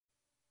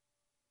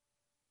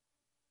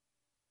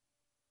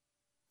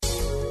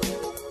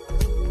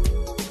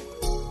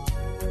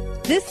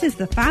This is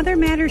the Father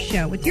Matters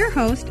Show with your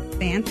host,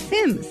 Vance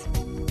Sims.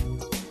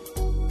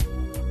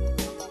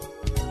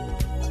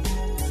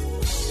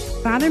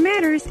 Father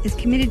Matters is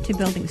committed to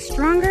building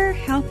stronger,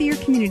 healthier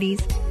communities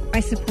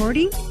by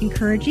supporting,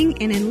 encouraging,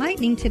 and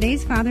enlightening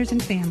today's fathers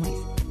and families.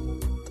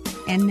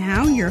 And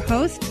now, your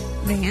host,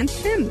 Vance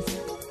Sims.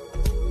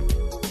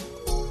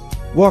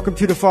 Welcome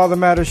to the Father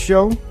Matters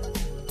Show.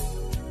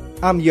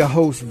 I'm your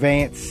host,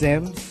 Vance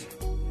Sims.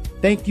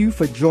 Thank you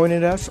for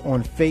joining us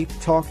on Faith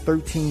Talk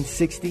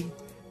 1360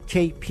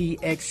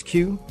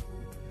 KPXQ.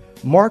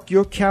 Mark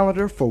your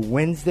calendar for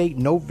Wednesday,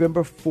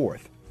 November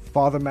 4th.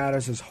 Father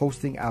Matters is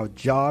hosting our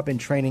Job and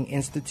Training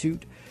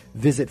Institute.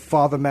 Visit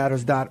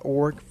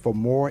fathermatters.org for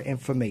more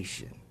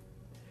information.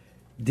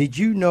 Did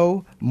you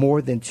know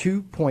more than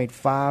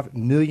 2.5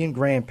 million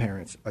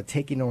grandparents are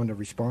taking on the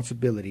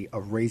responsibility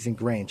of raising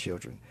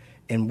grandchildren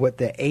in what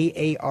the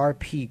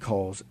AARP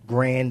calls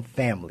grand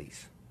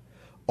families?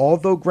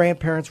 Although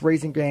grandparents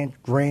raising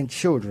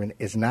grandchildren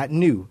is not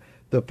new,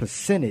 the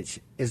percentage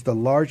is the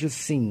largest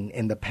seen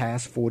in the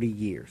past 40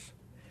 years.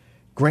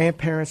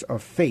 Grandparents are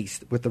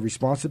faced with the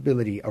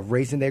responsibility of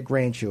raising their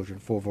grandchildren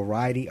for a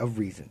variety of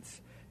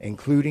reasons,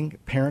 including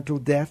parental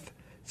death,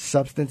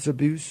 substance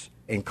abuse,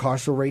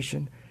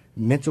 incarceration,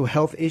 mental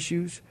health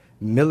issues,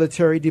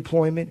 military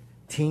deployment,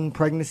 teen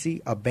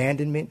pregnancy,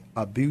 abandonment,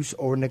 abuse,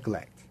 or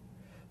neglect.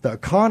 The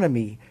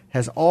economy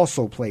has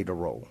also played a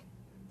role.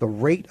 The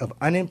rate of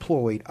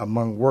unemployed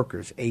among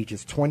workers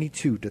ages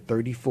 22 to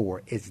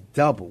 34 is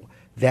double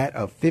that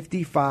of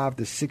 55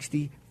 to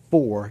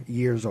 64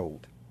 years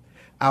old.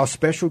 Our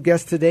special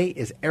guest today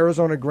is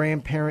Arizona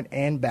Grandparent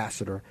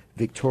Ambassador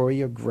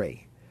Victoria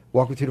Gray.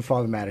 Welcome to the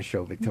Father Matters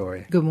Show,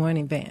 Victoria. Good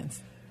morning,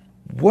 Vance.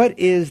 What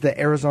is the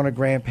Arizona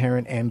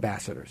Grandparent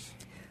Ambassadors?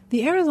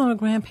 The Arizona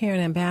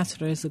Grandparent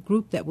Ambassador is a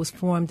group that was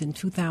formed in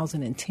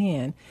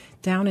 2010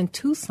 down in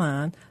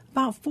Tucson.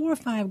 About 4 or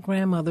 5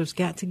 grandmothers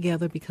got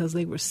together because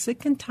they were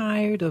sick and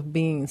tired of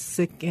being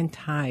sick and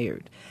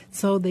tired.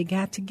 So they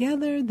got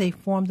together, they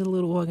formed a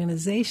little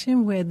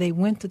organization where they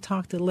went to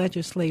talk to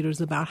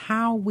legislators about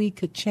how we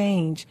could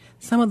change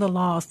some of the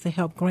laws to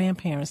help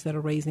grandparents that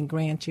are raising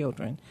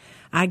grandchildren.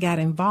 I got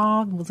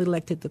involved, was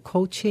elected the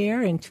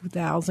co-chair in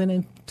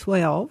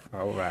 2012.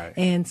 All right.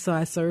 And so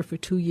I served for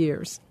 2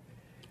 years.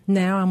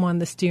 Now I'm on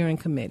the steering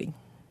committee.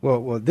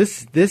 Well,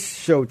 this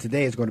show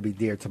today is going to be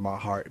dear to my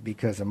heart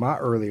because in my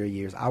earlier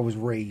years, I was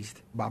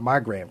raised by my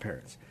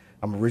grandparents.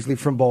 I'm originally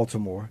from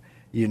Baltimore,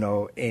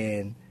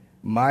 and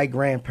my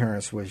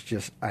grandparents was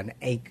just an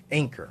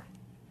anchor.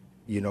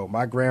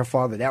 My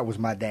grandfather, that was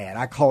my dad.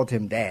 I called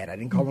him dad. I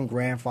didn't call him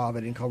grandfather.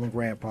 I didn't call him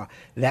grandpa.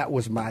 That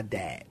was my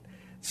dad.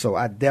 So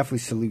I definitely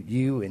salute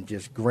you and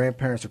just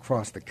grandparents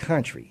across the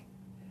country.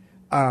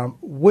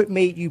 What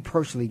made you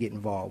personally get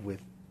involved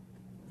with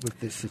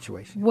this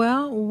situation?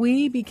 Well,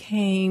 we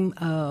became,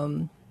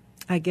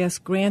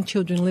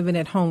 grandchildren living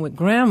at home with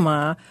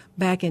grandma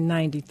back in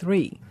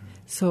 93.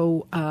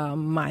 So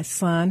my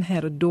son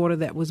had a daughter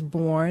that was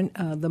born.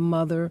 The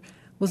mother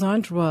was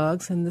on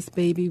drugs, and this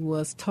baby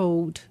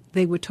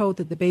they were told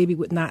that the baby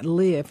would not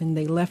live, and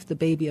they left the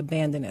baby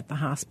abandoned at the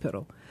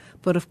hospital.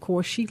 But, of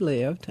course, she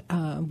lived.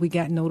 We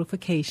got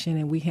notification,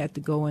 and we had to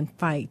go and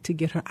fight to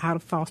get her out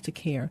of foster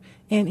care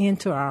and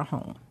into our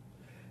home.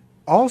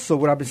 Also,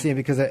 what I've been seeing,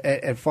 because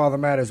at Father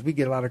Matters, we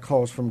get a lot of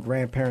calls from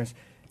grandparents.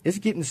 It's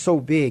getting so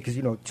big because,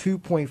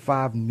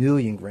 2.5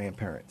 million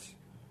grandparents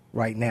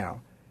right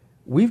now.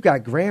 We've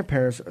got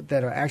grandparents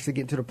that are actually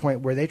getting to the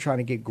point where they're trying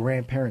to get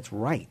grandparents'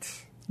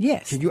 rights.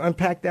 Yes. Can you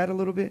unpack that a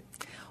little bit?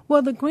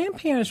 Well, the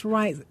grandparents'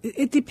 rights,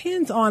 it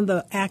depends on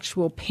the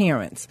actual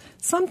parents.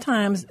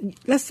 Sometimes,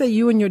 let's say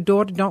you and your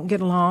daughter don't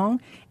get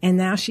along, and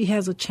now she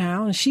has a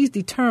child, and she's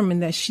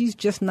determined that she's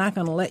just not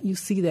going to let you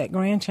see that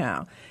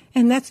grandchild.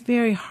 And that's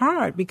very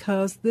hard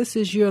because this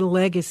is your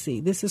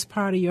legacy. This is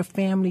part of your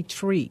family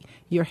tree,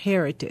 your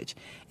heritage.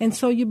 And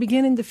so you're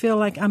beginning to feel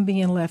like I'm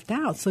being left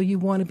out, so you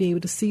want to be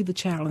able to see the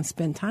child and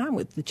spend time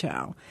with the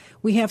child.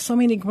 We have so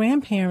many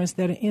grandparents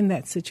that are in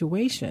that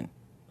situation.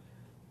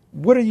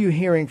 What are you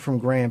hearing from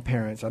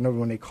grandparents? I know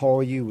when they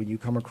call you, when you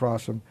come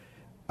across them,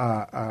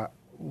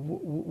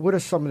 what are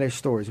some of their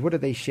stories? What are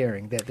they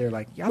sharing that they're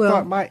like,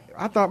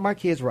 I thought my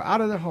kids were out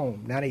of the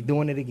home. Now they're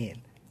doing it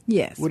again.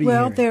 Yes.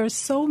 Well, there are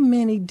so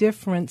many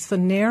different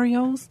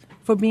scenarios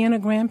for being a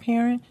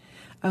grandparent.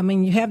 I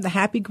mean, you have the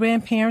happy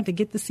grandparent to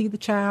get to see the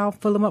child,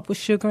 fill them up with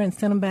sugar, and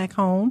send them back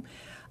home.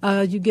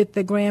 You get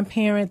the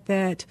grandparent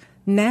that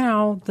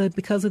now,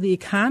 because of the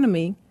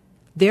economy,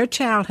 their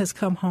child has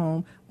come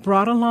home,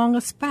 brought along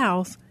a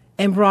spouse,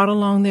 and brought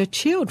along their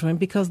children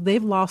because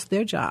they've lost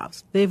their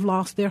jobs. They've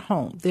lost their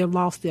home. They've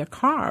lost their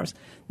cars.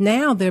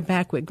 Now they're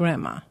back with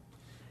grandma.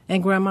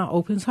 And grandma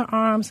opens her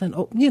arms and,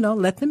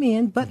 let them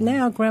in. But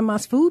now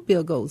grandma's food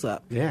bill goes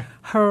up. Yeah.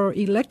 Her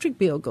electric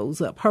bill goes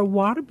up. Her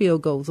water bill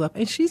goes up.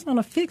 And she's on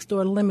a fixed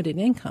or a limited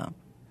income.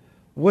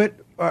 What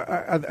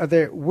are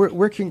there?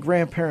 Where can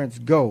grandparents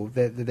go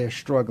that they're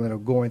struggling or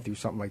going through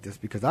something like this?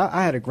 Because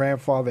I had a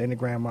grandfather and a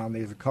grandma, and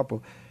there's a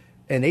couple,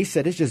 and they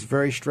said it's just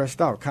very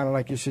stressed out, kind of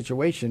like your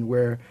situation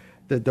where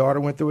The daughter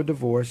went through a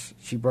divorce.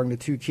 She brought the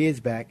 2 kids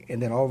back,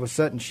 and then all of a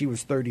sudden she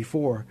was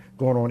 34,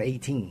 going on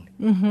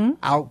 18,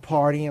 out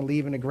partying,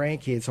 leaving the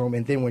grandkids home.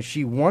 And then when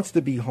she wants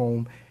to be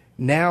home,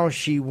 now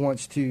she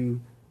wants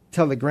to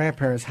tell the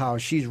grandparents how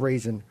she's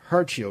raising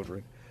her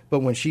children.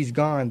 But when she's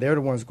gone, they're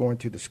the ones going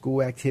to the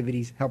school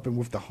activities, helping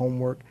with the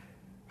homework.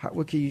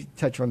 What can you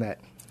touch on that?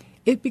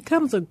 It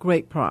becomes a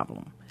great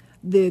problem.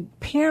 The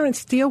parents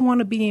still want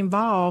to be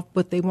involved,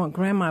 but they want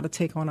grandma to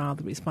take on all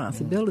the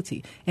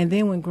responsibility. And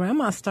then when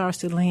grandma starts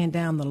to laying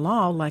down the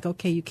law, like,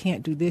 okay, you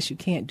can't do this, you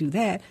can't do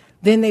that,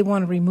 then they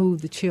want to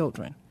remove the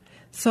children.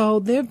 So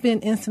there have been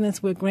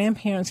incidents where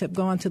grandparents have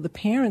gone to the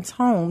parents'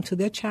 home, to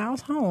their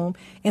child's home,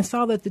 and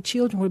saw that the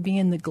children were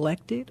being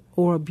neglected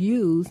or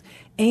abused,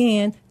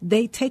 and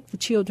they take the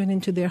children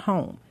into their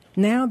home.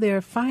 Now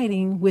they're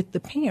fighting with the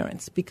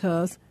parents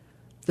because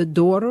the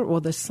daughter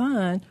or the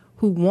son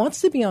who wants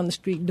to be on the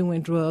street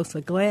doing drugs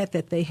are glad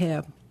that they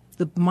have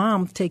the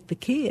mom take the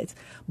kids.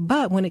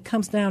 But when it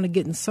comes down to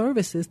getting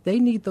services, they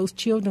need those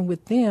children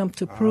with them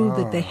to prove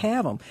that they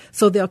have them.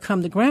 So they'll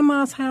come to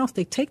grandma's house,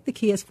 they take the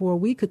kids for a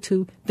week or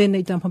 2, then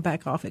they dump them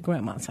back off at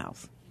grandma's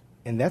house.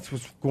 And that's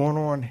what's going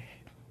on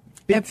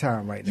big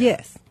time right now.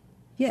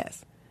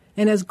 Yes.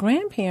 And as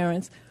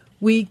grandparents,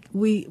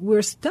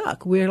 we're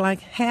stuck. We're like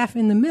half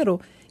in the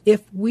middle.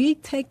 If we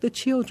take the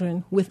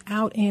children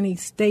without any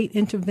state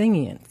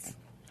interventions,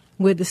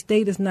 where the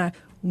state is not,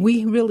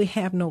 we really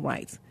have no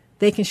rights.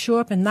 They can show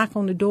up and knock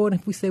on the door, and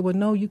if we say, well,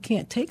 no, you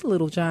can't take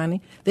little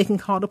Johnny, they can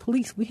call the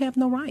police. We have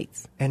no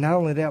rights. And not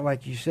only that,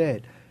 like you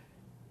said,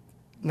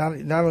 not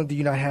only do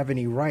you not have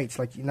any rights,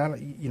 like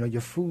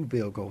your food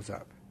bill goes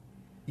up.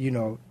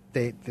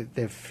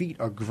 Their feet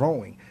are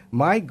growing.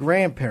 My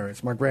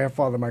grandparents, my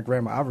grandfather, my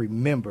grandma, I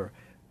remember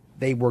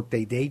they worked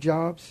their day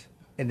jobs,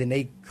 and then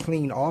they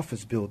cleaned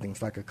office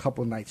buildings like a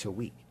couple nights a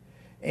week.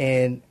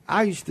 And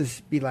I used to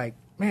be like,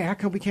 man, how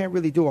come we can't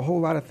really do a whole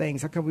lot of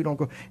things? How come we don't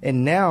go?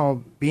 And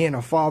now, being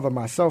a father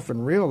myself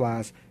and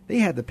realize they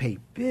had to pay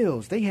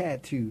bills. They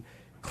had to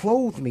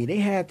clothe me. They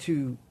had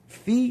to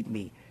feed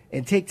me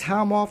and take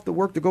time off to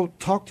work to go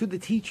talk to the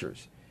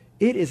teachers.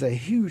 It is a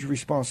huge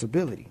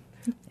responsibility.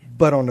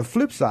 But on the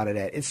flip side of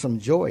that, it's some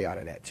joy out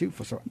of that, too.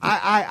 For some,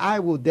 I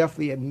will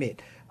definitely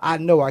admit, I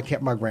know I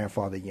kept my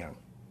grandfather young.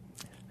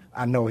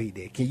 I know he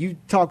did. Can you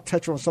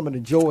touch on some of the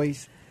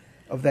joys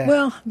of that?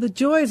 Well, the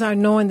joys are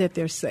knowing that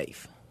they're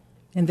safe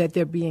and that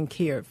they're being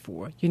cared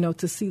for,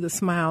 to see the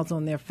smiles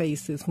on their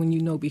faces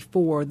when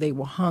before they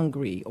were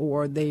hungry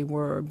or they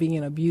were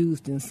being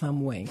abused in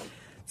some way.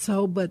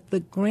 So, but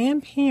the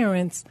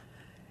grandparents,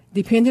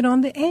 depending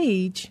on the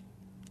age,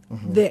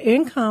 their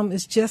income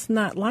is just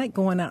not like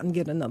going out and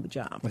get another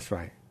job. That's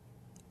right.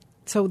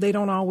 So they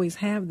don't always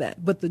have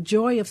that. But the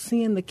joy of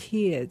seeing the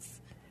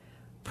kids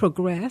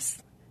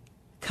progress,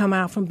 come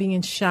out from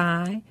being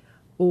shy,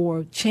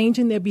 or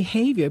changing their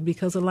behavior,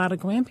 because a lot of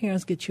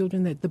grandparents get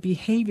children that the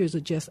behaviors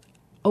are just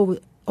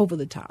over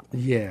the top.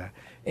 Yeah,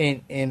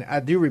 and I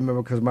do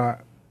remember because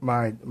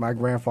my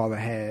grandfather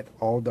had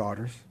all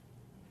daughters,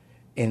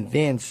 and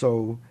then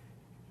so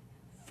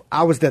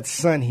I was that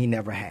son he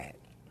never had,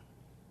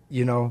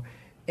 and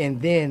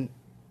then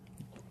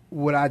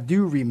what I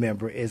do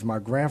remember is my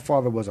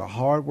grandfather was a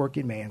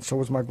hardworking man, so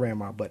was my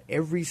grandma, but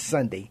every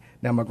Sunday,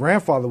 now my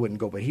grandfather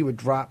wouldn't go, but he would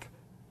drop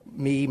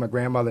me, my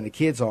grandmother, and the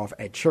kids off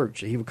at church.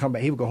 He would come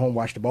back. He would go home,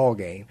 watch the ball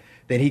game.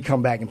 Then he'd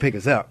come back and pick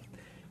us up.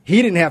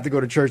 He didn't have to go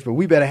to church, but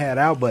we better had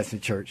our butts in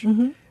church.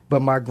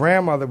 But my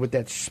grandmother, with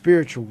that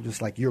spiritual,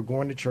 just like you're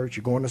going to church,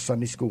 you're going to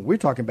Sunday school. We're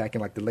talking back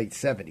in like the late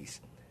 70s.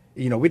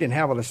 We didn't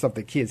have all the stuff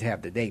that kids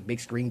have today,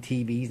 big screen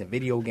TVs and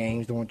video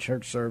games during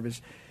church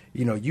service.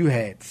 You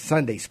had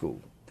Sunday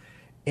school.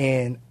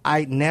 And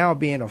I now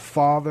being a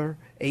father,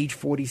 age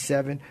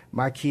 47,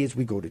 my kids,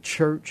 we go to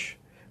church.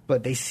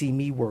 But they see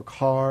me work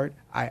hard.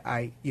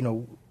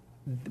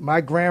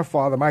 My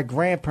grandfather, my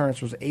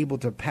grandparents was able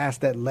to pass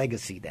that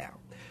legacy down.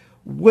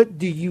 What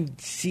do you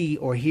see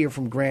or hear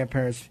from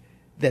grandparents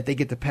that they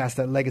get to pass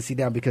that legacy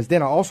down? Because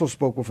then I also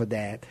spoke with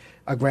a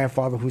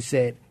grandfather who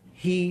said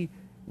he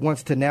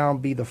wants to now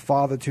be the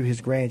father to his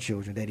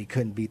grandchildren that he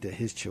couldn't be to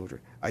his children.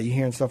 Are you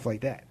hearing stuff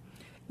like that?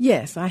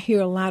 Yes, I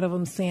hear a lot of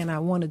them saying, I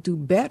want to do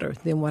better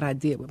than what I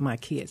did with my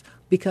kids.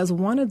 Because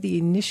one of the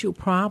initial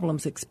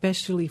problems,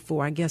 especially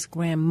for, I guess,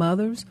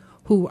 grandmothers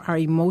who are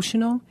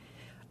emotional,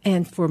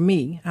 and for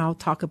me, I'll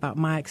talk about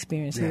my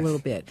experience a little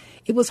bit.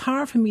 It was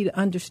hard for me to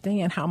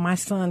understand how my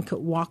son could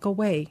walk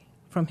away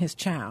from his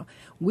child.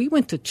 We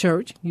went to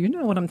church. You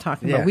know what I'm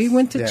talking about. We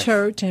went to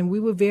church, and we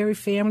were very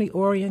family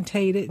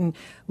orientated, and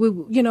we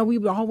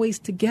were always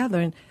together.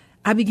 And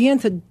I began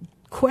to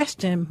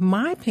question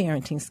my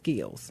parenting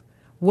skills.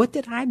 What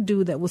did I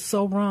do that was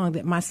so wrong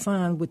that my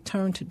son would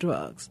turn to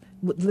drugs,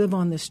 would live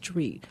on the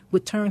street,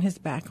 would turn his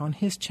back on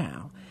his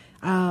child?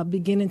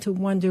 Beginning to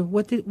wonder,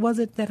 what was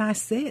it that I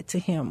said to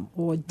him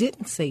or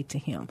didn't say to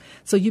him?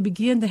 So you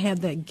begin to have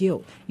that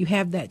guilt. You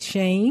have that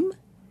shame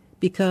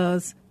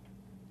because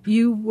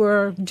you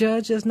were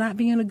judged as not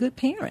being a good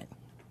parent.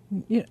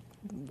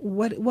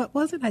 What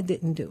was it I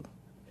didn't do?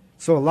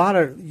 So a lot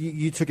of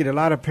you took it. A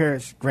lot of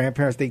parents,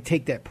 grandparents, they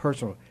take that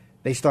personal.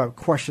 They start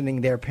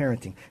questioning their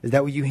parenting. Is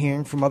that what you're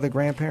hearing from other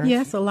grandparents?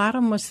 Yes, a lot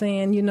of them are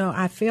saying,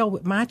 I failed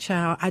with my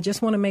child. I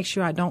just want to make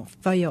sure I don't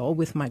fail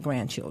with my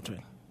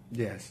grandchildren.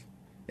 Yes,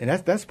 and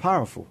that's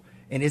powerful.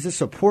 And is there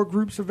support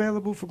groups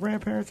available for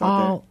grandparents out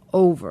there? All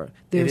over.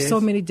 There's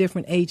so many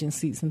different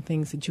agencies and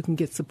things that you can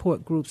get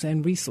support groups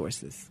and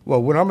resources.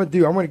 Well, what I'm going to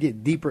do, I'm going to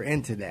get deeper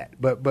into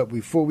that. But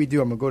before we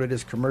do, I'm going to go to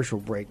this commercial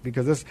break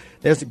because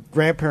there's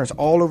grandparents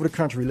all over the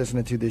country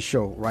listening to this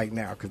show right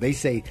now because they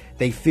say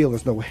they feel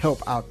there's no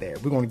help out there.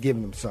 We're going to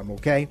give them some,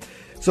 okay?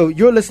 So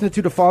you're listening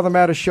to the Father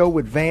Matters Show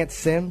with Vance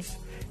Sims.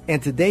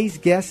 And today's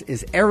guest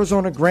is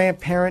Arizona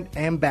Grandparent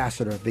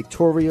Ambassador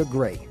Victoria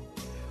Gray.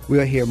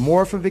 We'll hear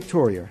more from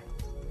Victoria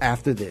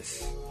after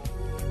this.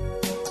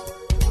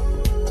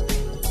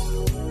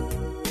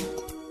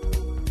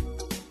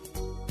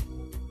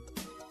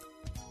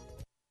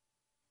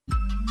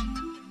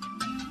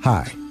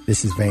 Hi,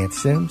 this is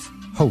Vance Sims,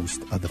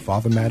 host of the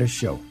Father Matters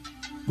Show.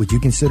 Would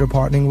you consider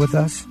partnering with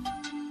us?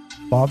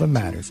 Father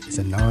Matters is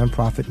a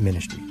nonprofit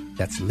ministry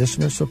that's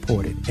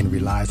listener-supported and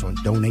relies on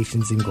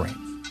donations and grants.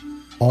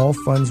 All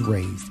funds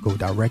raised go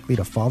directly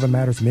to Father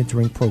Matters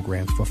mentoring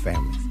programs for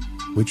families,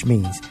 which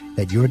means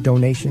that your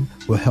donation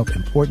will help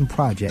important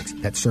projects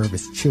that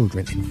service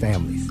children and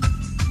families.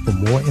 For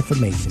more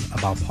information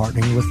about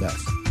partnering with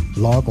us,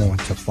 log on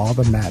to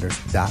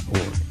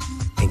fathermatters.org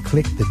and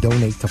click the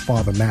Donate to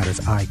Father Matters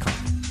icon.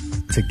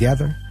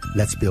 Together,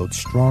 let's build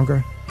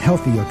stronger,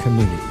 healthier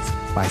communities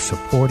by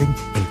supporting,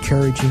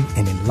 encouraging,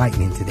 and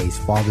enlightening today's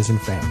fathers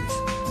and families.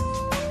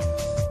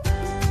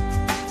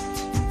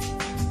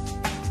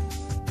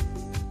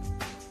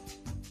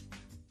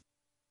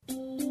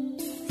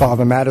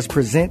 Father Matters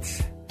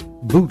presents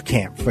Boot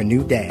Camp for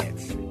New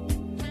Dads.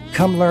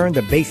 Come learn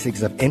the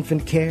basics of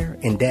infant care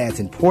and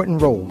dad's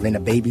important role in a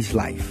baby's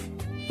life.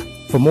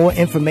 For more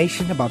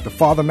information about the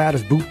Father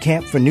Matters Boot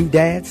Camp for New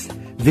Dads,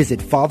 visit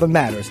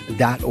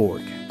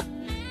fathermatters.org.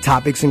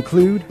 Topics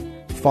include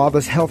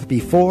father's health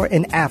before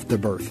and after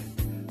birth,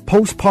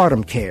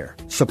 postpartum care,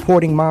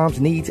 supporting mom's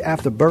needs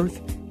after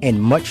birth,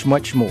 and much,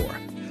 much more.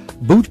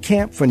 Boot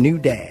Camp for New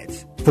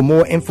Dads. For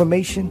more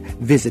information,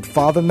 visit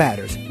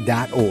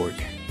fathermatters.org.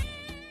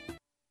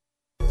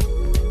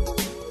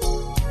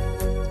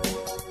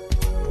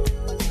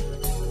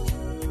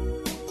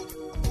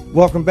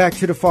 Welcome back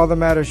to the Father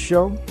Matters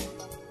Show.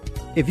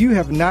 If you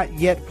have not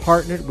yet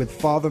partnered with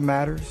Father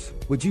Matters,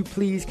 would you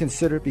please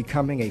consider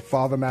becoming a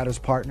Father Matters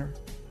partner?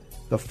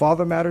 The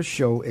Father Matters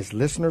Show is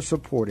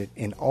listener-supported,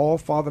 and all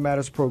Father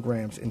Matters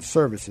programs and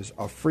services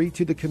are free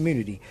to the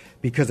community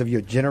because of your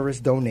generous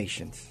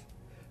donations.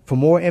 For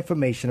more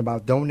information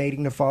about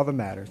donating to Father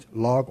Matters,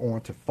 log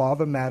on to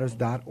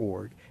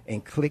fathermatters.org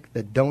and click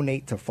the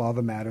Donate to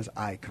Father Matters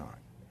icon.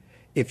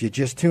 If you're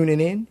just tuning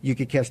in, you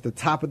can catch the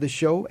top of the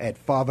show at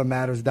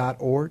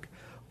fathermatters.org.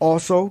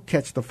 Also,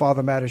 catch the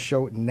Father Matters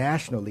Show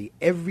nationally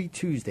every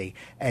Tuesday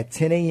at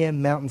 10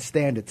 a.m. Mountain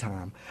Standard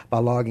Time by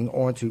logging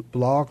on to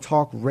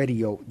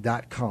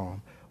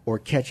blogtalkradio.com or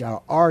catch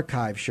our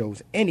archive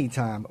shows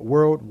anytime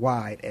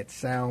worldwide at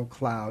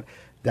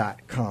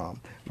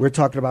soundcloud.com. We're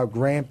talking about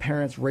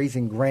grandparents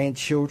raising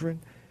grandchildren.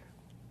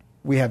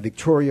 We have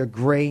Victoria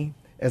Gray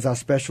as our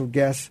special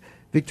guest.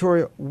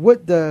 Victoria,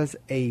 what does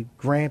a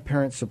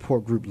grandparent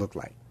support group look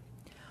like?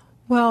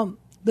 Well,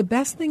 the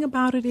best thing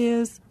about it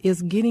is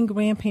getting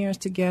grandparents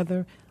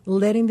together,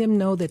 letting them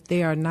know that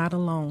they are not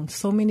alone.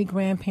 So many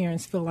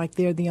grandparents feel like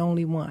they're the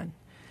only one.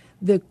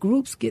 The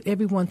groups get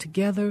everyone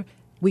together.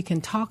 We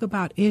can talk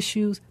about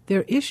issues.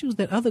 There are issues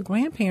that other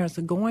grandparents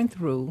are going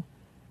through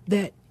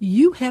that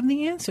you have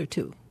the answer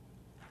to.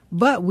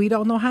 But we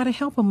don't know how to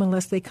help them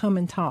unless they come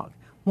and talk.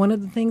 One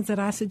of the things that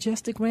I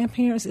suggest to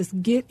grandparents is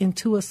get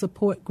into a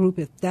support group.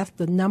 If that's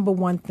the number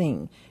one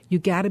thing. You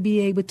got to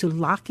be able to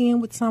lock in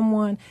with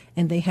someone,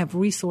 and they have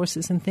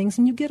resources and things,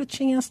 and you get a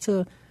chance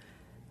to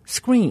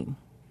scream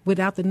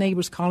without the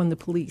neighbors calling the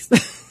police.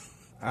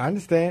 I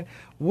understand.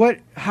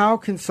 How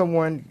can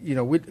someone,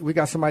 we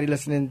got somebody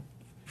listening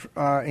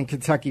in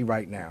Kentucky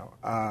right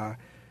now,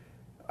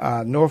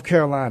 North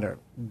Carolina,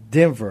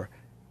 Denver.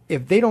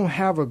 If they don't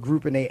have a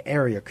group in their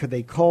area, could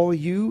they call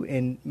you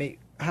and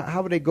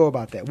how would they go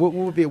about that? What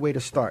would be a way to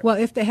start? Well,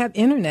 if they have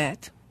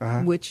internet,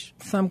 which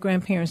some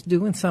grandparents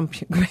do and some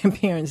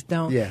grandparents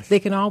don't, yes, they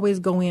can always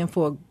go in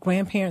for a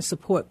grandparent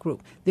support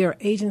group. There are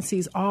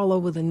agencies all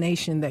over the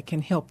nation that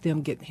can help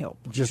them get help.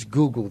 Just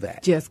Google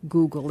that. Just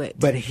Google it.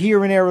 But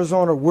here in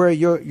Arizona, where are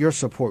your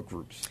support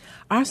groups?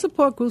 Our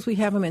support groups, we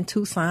have them in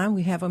Tucson.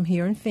 We have them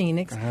here in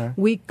Phoenix.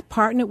 We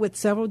partner with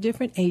several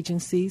different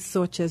agencies,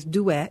 such as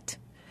Duet.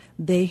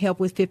 They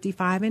help with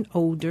 55 and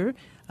older.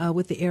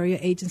 With the Area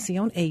Agency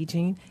on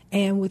Aging,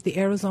 and with the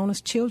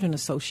Arizona's Children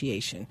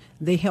Association.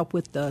 They help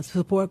with the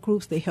support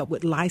groups. They help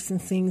with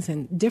licensings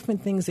and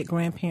different things that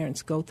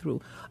grandparents go through.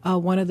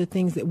 One of the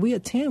things that we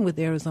attend with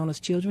Arizona's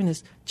Children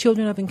is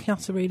children of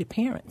incarcerated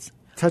parents.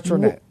 Touch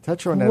on that a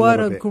little bit. What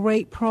a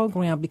great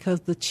program, because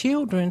the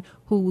children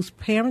whose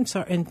parents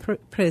are in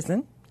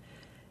prison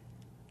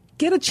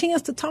get a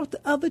chance to talk to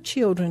other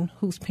children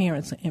whose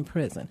parents are in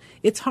prison.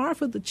 It's hard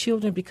for the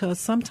children because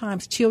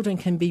sometimes children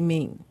can be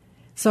mean.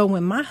 So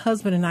when my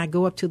husband and I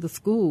go up to the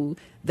school,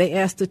 they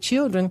ask the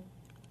children,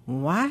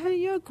 why are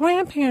your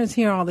grandparents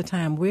here all the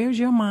time? Where's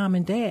your mom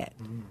and dad?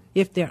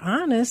 If they're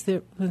honest,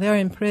 they're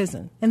in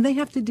prison, and they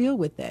have to deal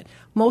with that.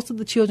 Most of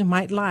the children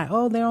might lie.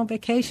 Oh, they're on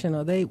vacation,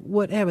 or they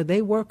whatever.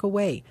 They work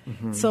away.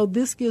 So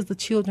this gives the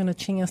children a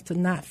chance to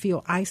not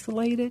feel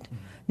isolated,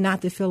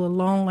 not to feel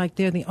alone like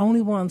they're the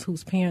only ones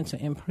whose parents are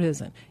in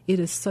prison. It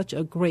is such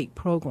a great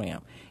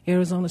program.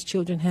 Arizona's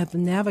children have the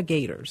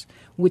navigators,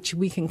 which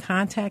we can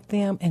contact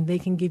them, and they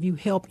can give you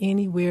help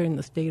anywhere in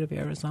the state of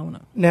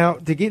Arizona. Now,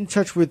 to get in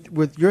touch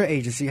with your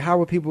agency, how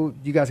would people,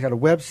 you guys got a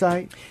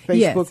website,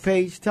 Facebook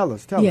page? Tell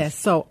us. Yes,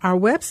 so our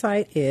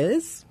website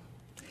is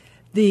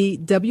the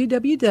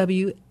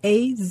www.azga,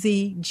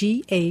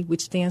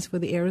 which stands for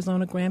the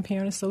Arizona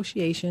Grandparent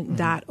Association,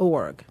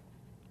 .org.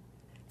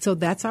 So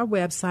that's our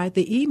website.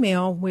 The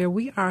email where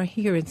we are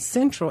here in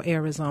Central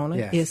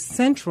Arizona is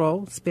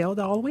central, spelled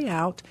all the way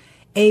out,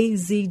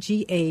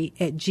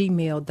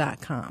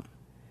 azga@gmail.com.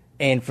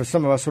 And for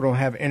some of us who don't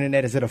have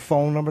internet, is it a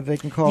phone number they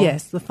can call?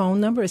 Yes, the phone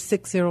number is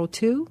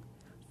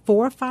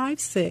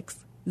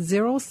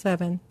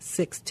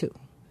 602-456-0762.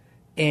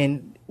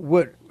 And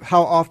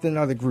how often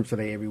are the groups? Are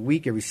they every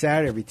week, every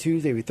Saturday, every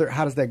Tuesday, every Thursday?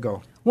 How does that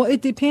go? Well,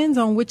 it depends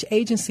on which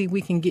agency we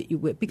can get you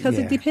with, because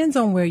it depends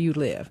on where you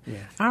live.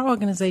 Our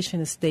organization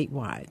is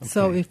statewide. Okay.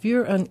 So if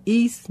you're on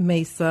East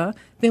Mesa,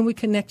 then we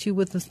connect you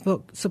with the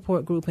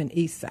support group in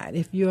East Side.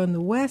 If you're on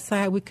the West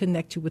Side, we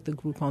connect you with the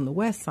group on the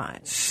West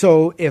Side.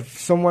 So if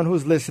someone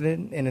who's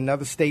listening in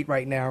another state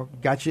right now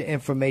got your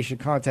information,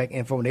 contact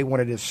info, and they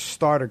wanted to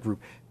start a group,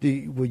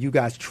 will you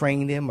guys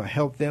train them or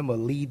help them or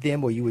lead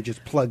them, or you would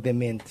just plug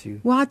them into?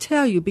 Well, I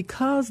tell you,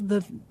 because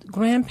the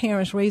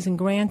grandparents raising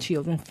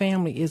grandchildren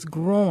family is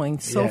growing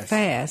so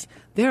fast,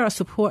 there are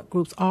support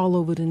groups all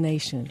over the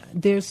nation.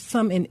 There's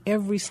some in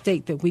every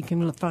state that we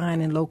can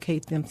find and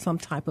locate them some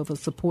type of a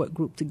support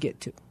group to get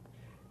to.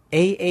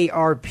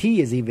 AARP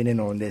is even in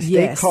on this.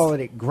 Yes. They call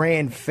it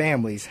Grand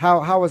Families.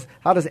 How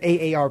does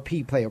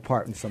AARP play a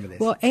part in some of this?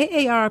 Well,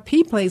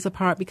 AARP plays a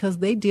part because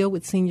they deal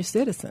with senior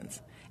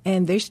citizens.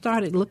 And they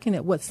started looking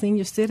at what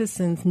senior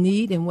citizens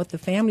need and what the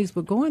families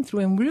were going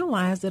through, and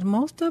realized that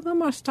most of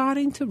them are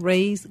starting to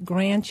raise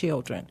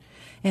grandchildren.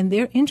 And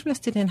they're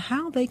interested in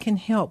how they can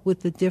help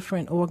with the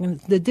different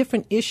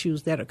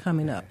issues that are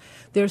coming up.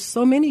 There's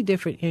so many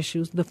different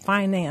issues, the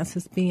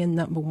finances being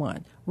number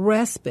one.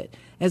 Respite.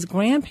 As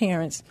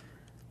grandparents,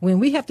 when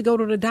we have to go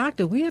to the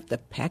doctor, we have to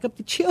pack up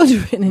the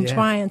children and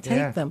try and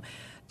take them.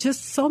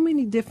 Just so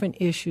many different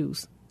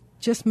issues.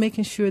 Just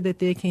making sure that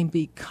they can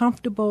be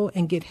comfortable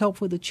and get help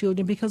for the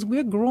children, because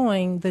we're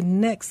growing the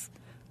next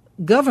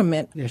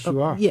government. Yes,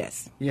 you are.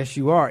 Yes,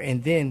 you are.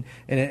 And then,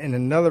 and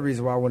another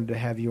reason why I wanted to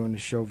have you on the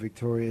show,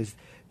 Victoria, is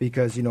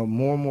because,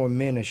 more and more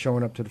men are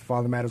showing up to the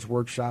Father Matters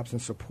workshops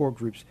and support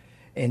groups,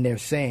 and they're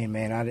saying,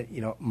 man,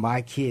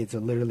 my kids are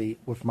literally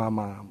with my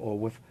mom or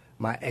with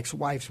my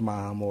ex-wife's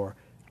mom, or,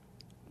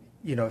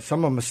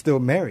 some of them are still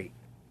married.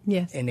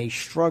 Yes. And they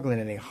struggling,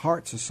 and their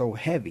hearts are so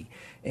heavy.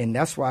 And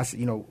that's why I said,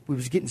 we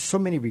was getting so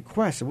many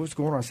requests. And what's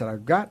going on? I said,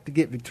 I've got to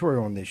get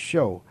Victoria on this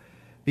show,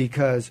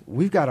 because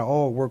we've got to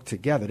all work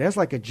together. There's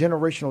like a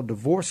generational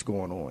divorce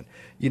going on.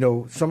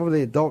 Some of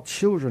the adult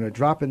children are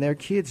dropping their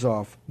kids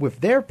off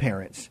with their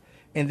parents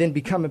and then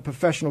becoming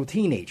professional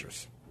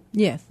teenagers.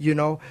 Yes.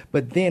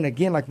 But then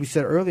again, like we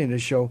said earlier in the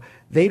show,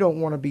 they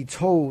don't want to be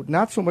told,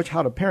 not so much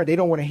how to parent, they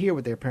don't want to hear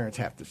what their parents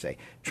have to say,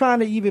 trying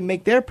to even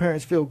make their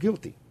parents feel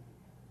guilty.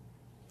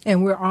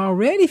 And we're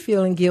already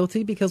feeling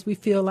guilty because we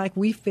feel like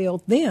we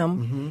failed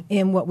them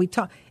in what we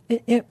taught.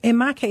 In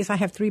my case, I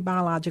have 3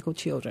 biological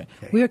children.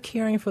 Okay. We're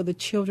caring for the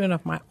children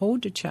of my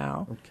older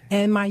child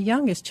and my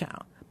youngest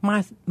child.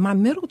 My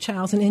middle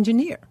child's an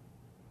engineer.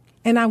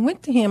 And I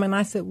went to him and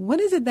I said, what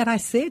is it that I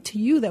said to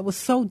you that was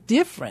so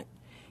different?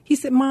 He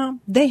said, Mom,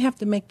 they have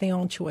to make their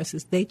own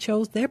choices. They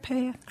chose their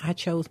path. I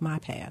chose my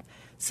path.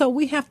 So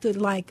we have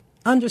to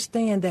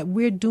understand that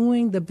we're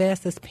doing the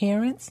best as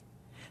parents.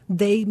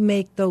 They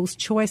make those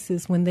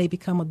choices when they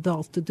become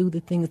adults to do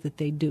the things that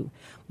they do.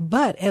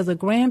 But as a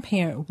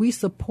grandparent, we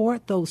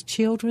support those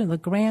children, the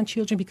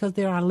grandchildren, because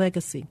they're our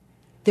legacy.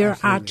 They're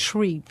our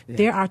tree. Yeah.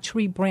 They're our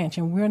tree branch,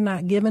 and we're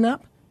not giving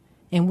up,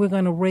 and we're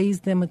going to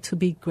raise them to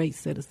be great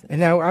citizens. And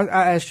now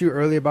I asked you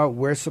earlier about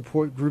where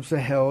support groups are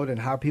held and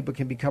how people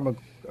can become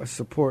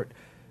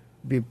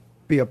be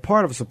a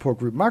part of a support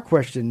group. My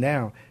question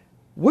now,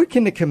 what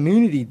can the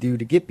community do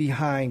to get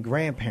behind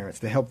grandparents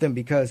to help them?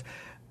 Because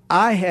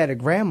I had a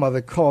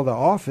grandmother call the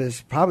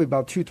office probably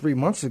about 2-3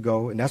 months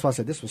ago, and that's why I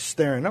said this was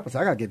stirring up. I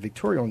said, I got to get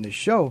Victoria on this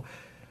show.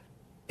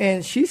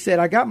 And she said,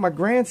 I got my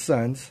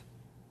grandsons,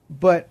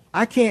 but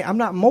I'm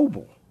not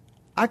mobile.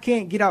 I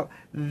can't get out.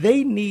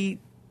 They need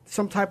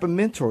some type of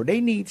mentor.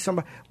 They need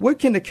somebody. What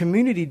can the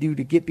community do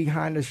to get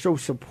behind and show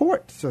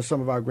support to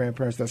some of our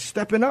grandparents that's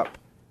stepping up?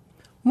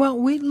 Well,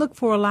 we look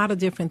for a lot of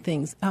different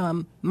things.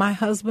 My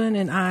husband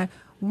and I,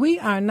 we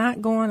are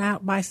not going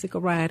out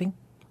bicycle riding.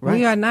 Right.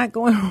 We are not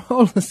going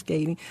roller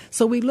skating.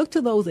 So we look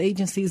to those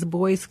agencies,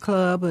 Boys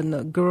Club and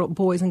the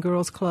Boys and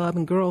Girls Club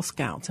and Girl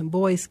Scouts and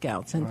Boy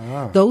Scouts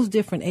and those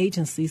different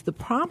agencies. The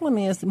problem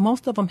is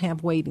most of them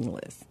have waiting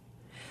lists.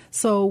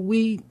 So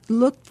we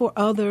look for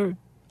other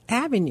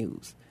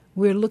avenues.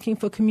 We're looking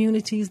for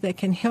communities that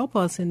can help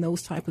us in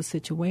those type of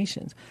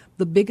situations.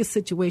 The biggest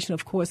situation,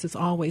 of course, is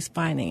always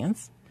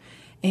finance.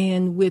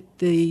 And with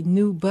the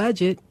new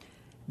budget,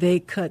 they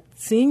cut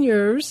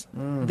seniors,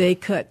 they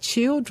cut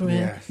children.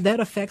 Yes. That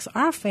affects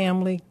our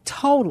family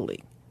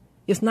totally.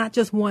 It's not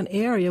just one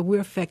area. We're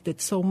affected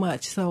so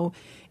much. So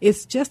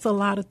it's just a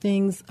lot of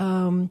things.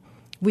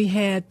 We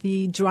had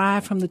the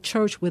drive from the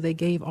church where they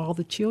gave all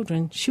the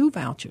children shoe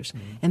vouchers,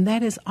 and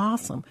that is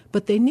awesome.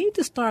 But they need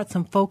to start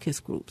some focus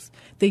groups.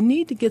 They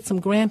need to get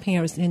some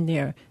grandparents in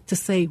there to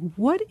say,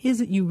 what is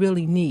it you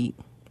really need?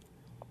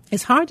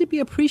 It's hard to be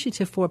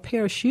appreciative for a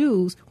pair of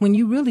shoes when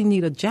you really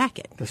need a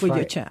jacket for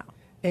your child.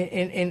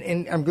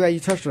 And I'm glad you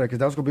touched on that because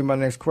that was going to be my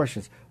next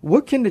question.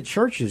 What can the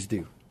churches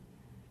do?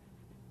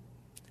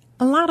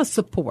 A lot of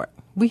support.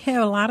 We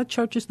have a lot of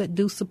churches that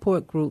do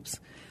support groups.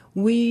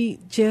 We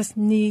just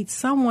need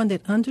someone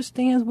that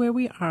understands where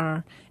we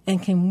are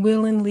and can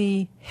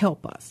willingly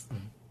help us.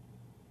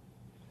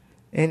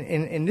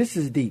 And this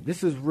is deep.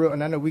 This is real.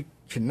 And I know we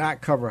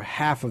cannot cover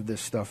half of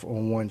this stuff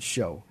on one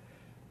show.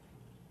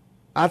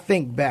 I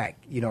think back,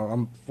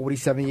 I'm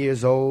 47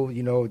 years old,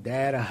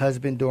 dad, a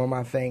husband, doing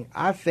my thing.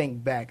 I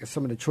think back at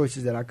some of the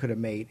choices that I could have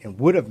made and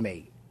would have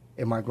made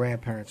if my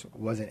grandparents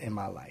wasn't in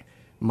my life.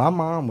 My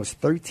mom was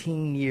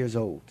 13 years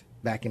old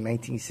back in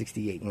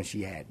 1968 when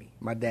she had me.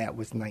 My dad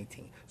was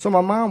 19. So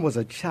my mom was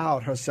a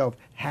child herself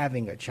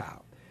having a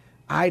child.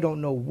 I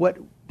don't know what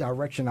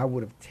direction I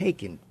would have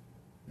taken,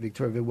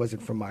 Victoria, if it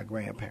wasn't for my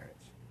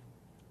grandparents.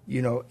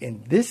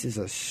 And this is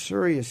a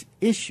serious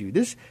issue.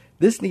 This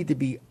needs to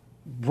be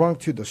brung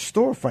to the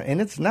storefront,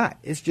 and it's not.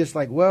 It's just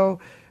like, well,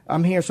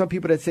 I'm hearing some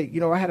people that say,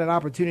 I had an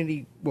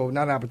opportunity, well,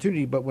 not an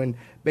opportunity, but when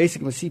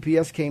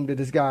CPS came to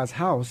this guy's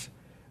house,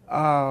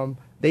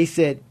 they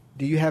said,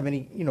 do you have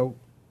any,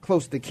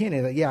 close to kin?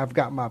 And like, yeah, I've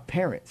got my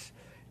parents.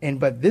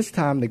 But this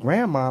time the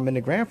grandmom and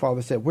the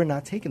grandfather said, we're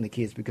not taking the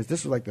kids because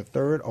this was like the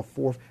third or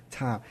fourth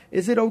time.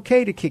 Is it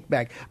okay to kick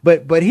back?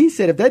 But he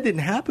said if that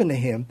didn't happen to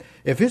him,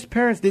 if his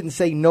parents didn't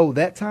say no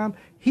that time,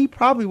 he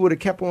probably would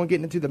have kept on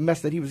getting into the mess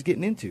that he was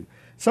getting into.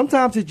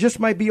 Sometimes it just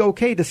might be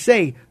okay to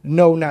say,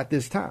 no, not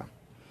this time.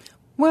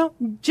 Well,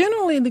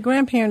 generally, the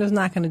grandparent is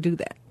not going to do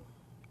that.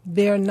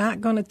 They're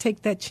not going to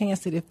take that chance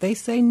that if they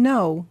say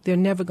no, they're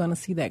never going to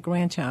see that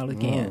grandchild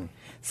again.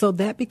 So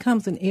that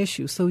becomes an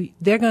issue. So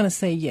they're going to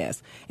say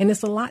yes. And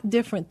it's a lot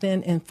different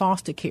than in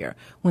foster care.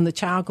 When the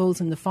child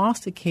goes into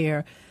foster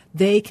care,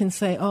 they can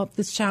say, oh,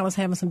 this child is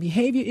having some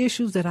behavior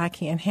issues that I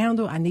can't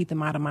handle. I need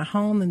them out of my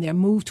home. And they're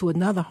moved to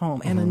another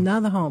home and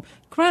another home.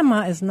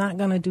 Grandma is not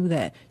going to do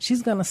that.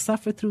 She's going to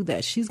suffer through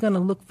that. She's going to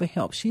look for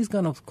help. She's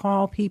going to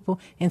call people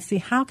and see,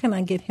 how can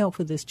I get help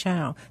for this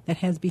child that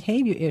has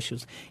behavior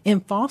issues?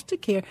 In foster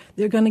care,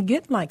 they're going to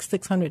get like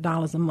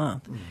 $600 a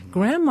month.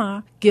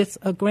 Grandma gets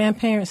a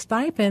grandparent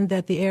stipend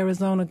that the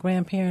Arizona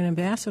Grandparent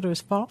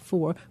Ambassadors fought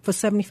for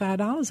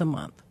 $75 a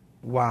month.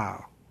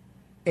 Wow.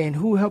 And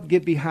who helped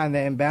get behind the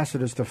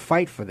ambassadors to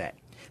fight for that?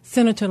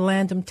 Senator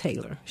Landon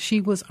Taylor.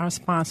 She was our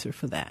sponsor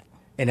for that.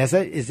 And is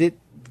it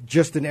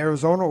just in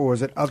Arizona, or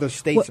is it other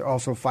states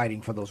also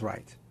fighting for those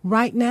rights?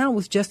 Right now,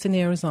 it's just in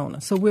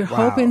Arizona. So we're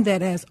hoping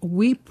that as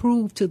we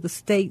prove to the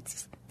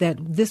states that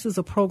this is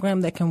a program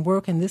that can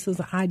work and this is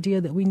an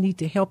idea that we need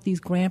to help these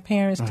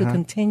grandparents to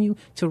continue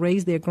to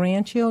raise their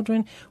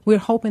grandchildren, we're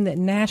hoping that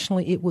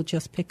nationally it will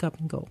just pick up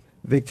and go.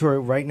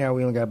 Victoria, right now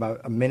we only got about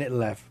a minute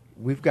left.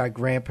 We've got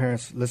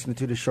grandparents listening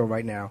to the show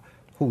right now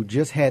who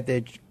just had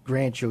their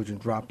grandchildren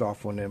dropped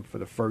off on them for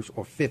the first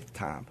or fifth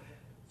time.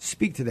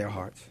 Speak to their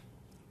hearts.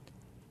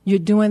 You're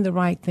doing the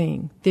right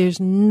thing. There's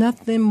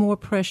nothing more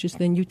precious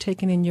than you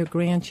taking in your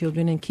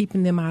grandchildren and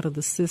keeping them out of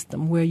the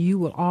system where you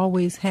will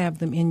always have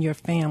them in your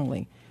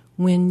family.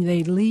 When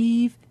they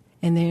leave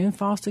and they're in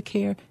foster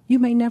care, you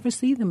may never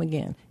see them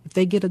again. If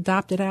they get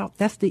adopted out,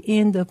 that's the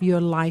end of your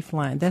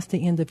lifeline. That's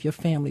the end of your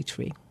family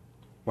tree.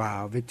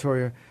 Wow,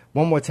 Victoria.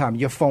 One more time,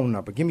 your phone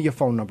number. Give me your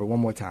phone number one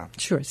more time.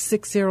 Sure,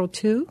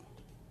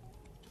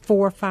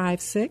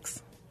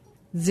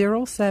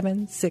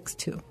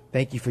 602-456-0762.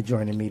 Thank you for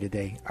joining me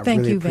today. I Thank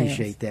really you,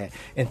 appreciate Vance.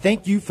 that. And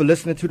thank you for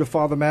listening to the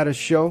Father Matters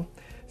Show.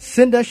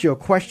 Send us your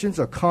questions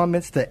or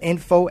comments to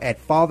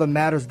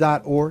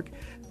info@fathermatters.org.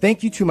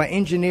 Thank you to my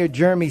engineer,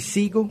 Jeremy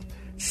Siegel.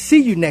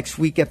 See you next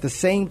week at the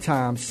same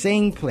time,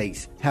 same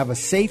place. Have a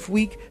safe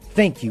week.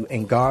 Thank you,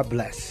 and God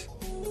bless.